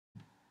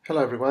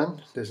Hello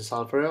everyone, this is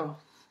Alvaro,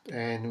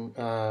 and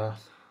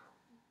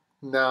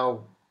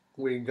now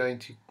we're going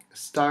to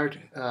start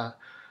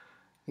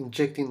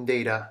injecting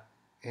data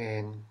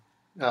in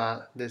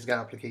this GAN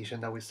application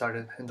that we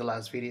started in the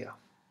last video.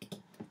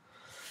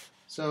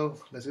 So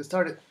let's get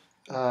started.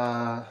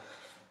 Uh,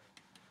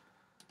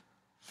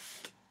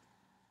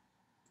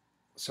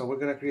 so we're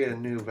going to create a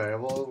new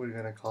variable. We're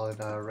going to call it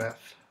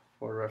ref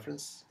for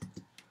reference.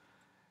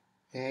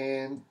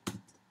 And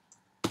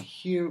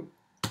here,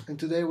 and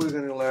today we're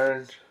going to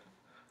learn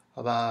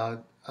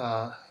about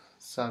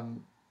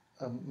some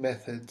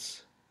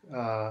methods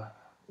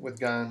with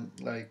GAN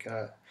like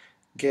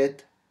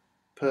get,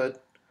 put,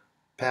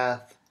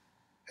 path,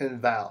 and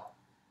val.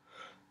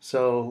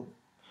 So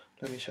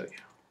let me show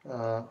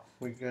you.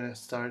 We're gonna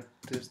start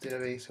this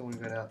database and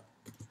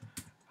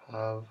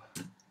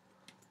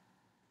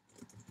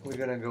we're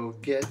gonna go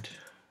get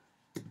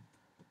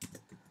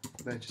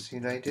Manchester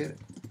United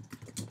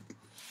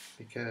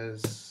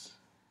because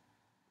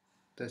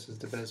this is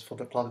the best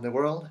football club in the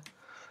world.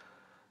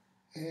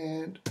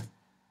 And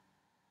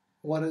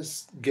what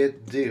does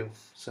get do?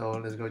 So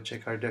let's go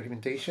check our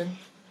documentation.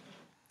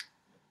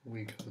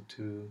 We go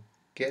to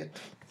get,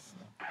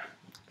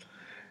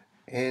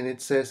 and it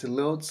says it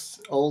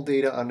loads all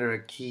data under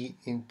a key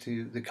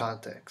into the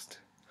context.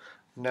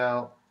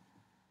 Now,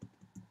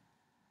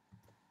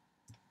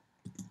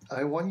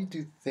 I want you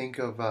to think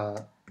of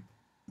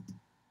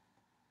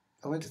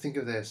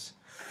this.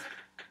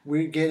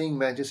 We're getting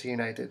Manchester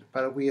United,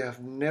 but we have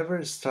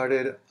never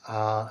started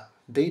a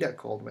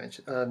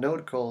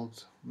node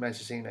called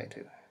Manchester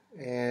United.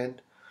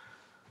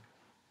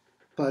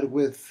 But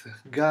with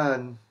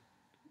GAN,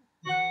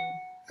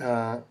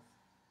 bear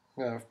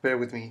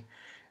with me.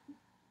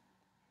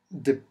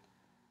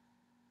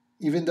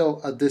 Even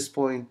though at this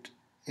point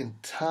in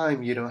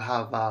time you don't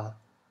have a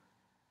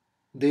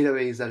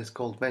database that is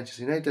called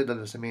Manchester United, that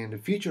doesn't mean in the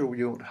future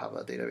we won't have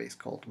a database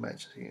called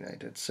Manchester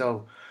United.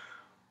 So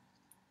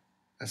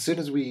as soon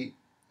as we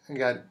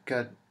get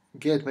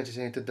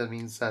Manchester United, that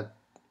means that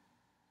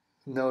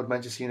node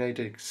Manchester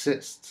United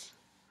exists.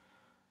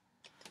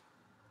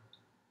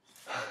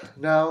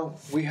 Now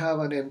we have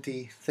an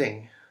empty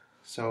thing,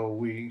 so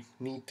we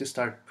need to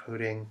start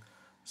putting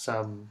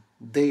some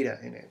data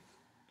in it.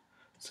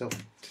 So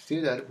to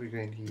do that, we're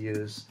going to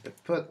use the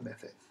put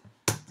method.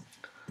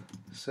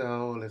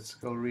 So let's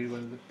go read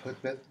what the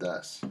put method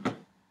does.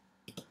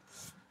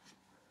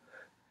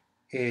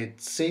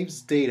 It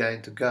saves data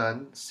into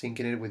GAN,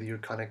 syncing it with your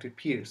connected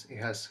peers. It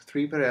has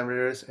 3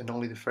 parameters and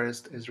only the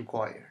first is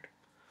required.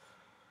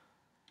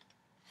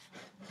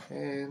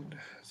 And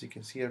as you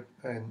can see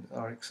in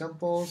our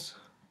examples,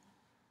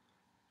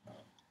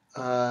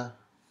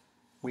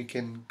 we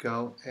can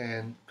go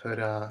and put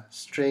a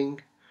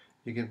string,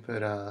 you can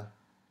put a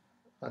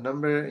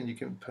number, and you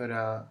can put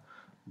a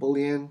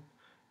boolean.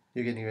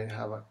 You can even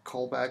have a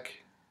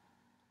callback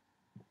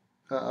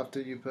after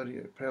you put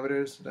your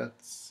parameters.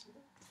 That's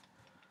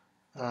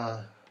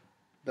a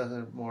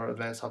more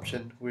advanced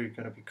option. We're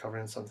going to be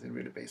covering something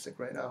really basic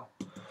right now.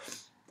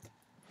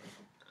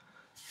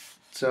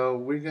 So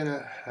we're going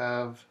to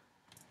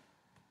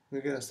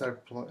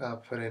start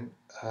putting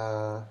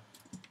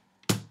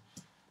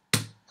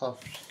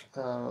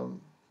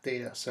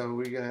data. So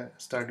we're going to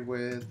start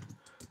with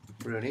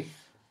Rooney,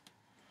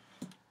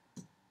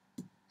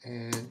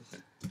 and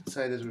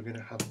inside this we're going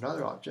to have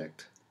another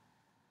object,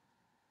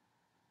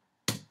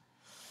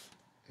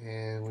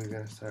 and we're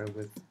going to start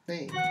with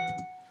name.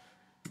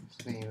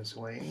 His name is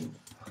Wayne.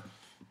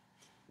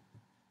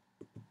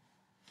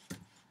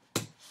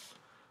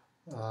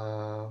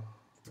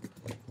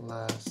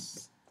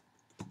 Last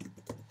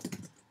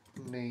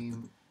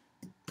name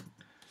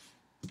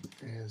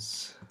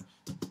is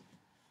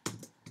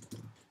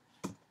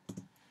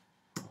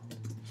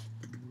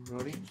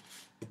Rooney.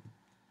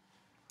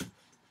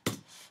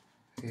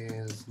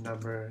 Is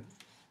number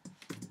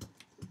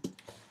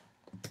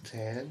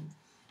 10,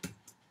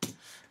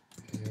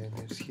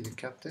 and is he the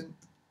captain?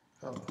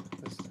 Oh,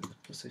 that's the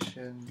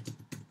position.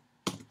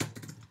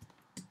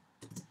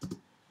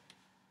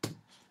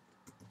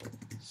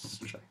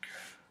 Striker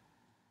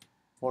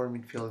or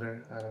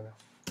midfielder, I don't know.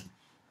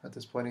 At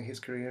this point in his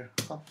career,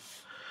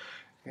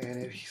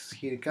 and is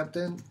he the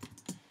captain?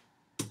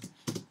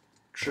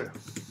 True.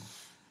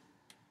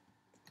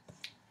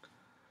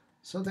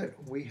 So there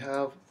we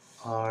have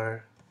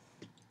our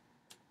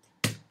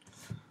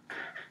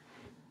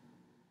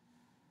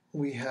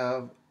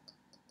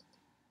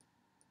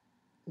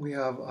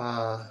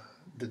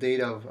the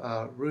data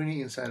of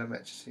Rooney inside of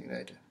Manchester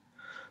United.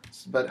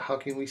 But how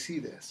can we see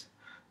this?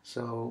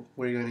 So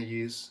we're going to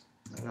use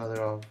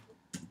another of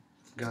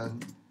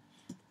GAN's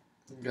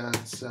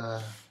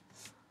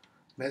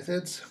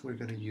methods. We're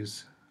going to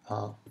use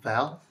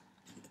val,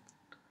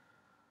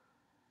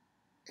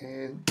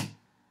 and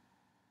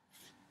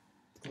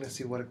let's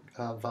see what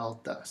val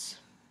does.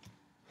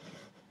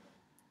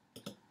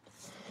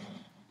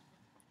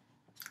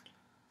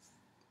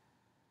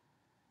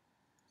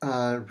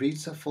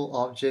 Reads a full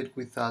object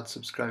without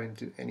subscribing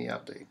to any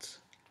updates.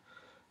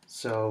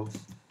 So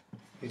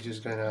it's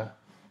just gonna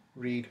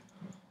read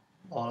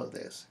all of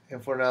this.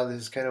 And for now,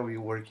 this is kind of be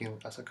working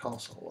as a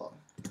console log.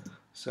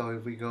 So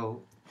if we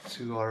go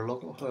to our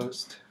local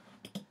host,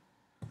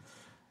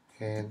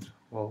 and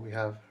well, we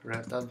have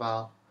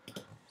ref.val,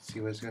 see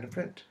what it's going to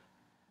print.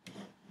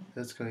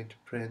 It's going to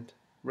print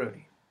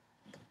Rooney.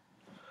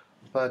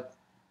 But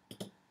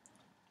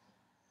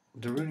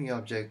the Rooney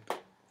object,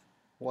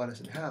 what does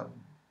it have?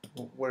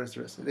 Where is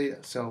the rest of the data?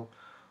 So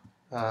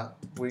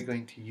we're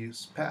going to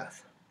use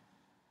path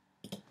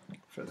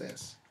for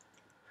this.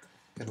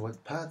 And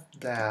what path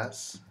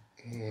does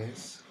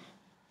is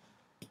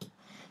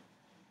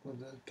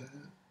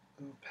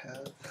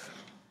path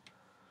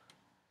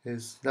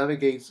is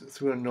navigates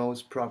through a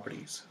node's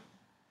properties.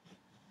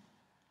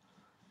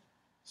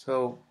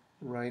 So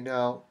right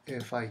now,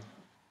 if I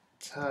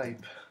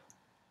type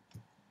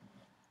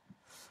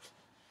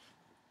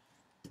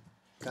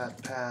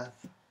that path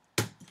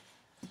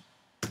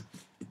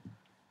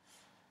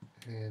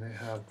and I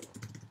have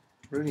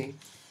Rooney,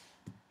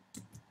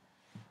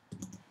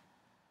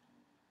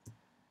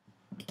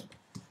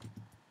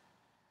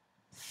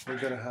 we're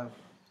going to have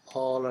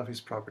all of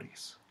his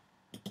properties.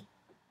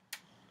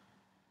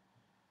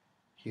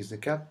 He's the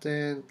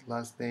captain,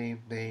 last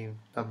name, name,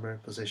 number,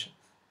 position.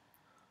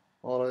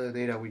 All of the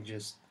data we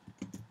just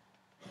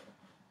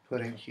put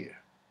in here.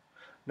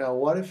 Now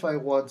what if I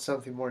want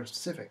something more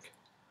specific?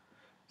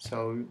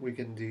 So we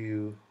can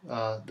do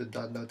the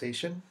dot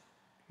notation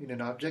in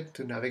an object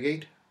to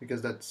navigate,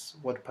 because that's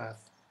what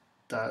path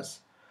does.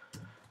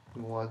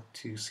 We want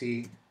to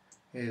see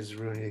is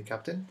Rooney the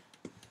captain.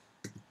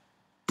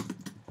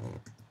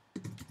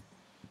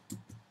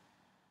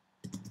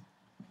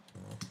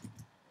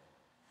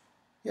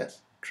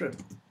 Yes, true.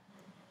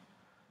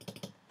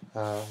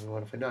 We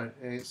want to find out.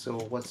 So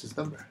what's his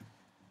number?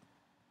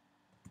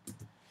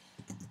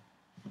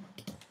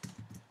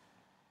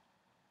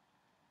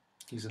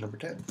 He's a number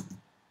 10.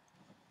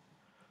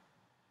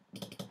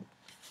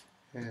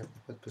 And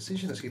what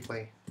position does he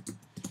play?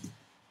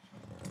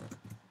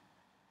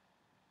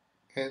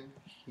 And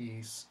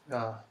he's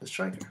the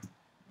striker.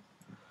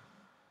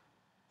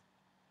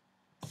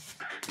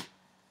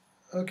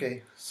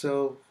 Okay,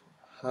 so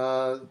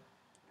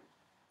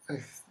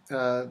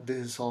this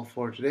is all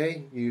for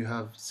today. You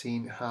have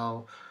seen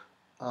how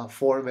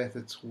 4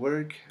 methods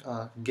work: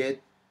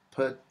 get,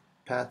 put,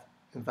 path,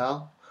 and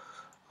val.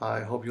 I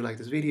hope you like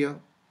this video.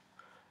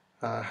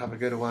 Have a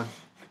good one.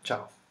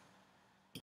 Ciao.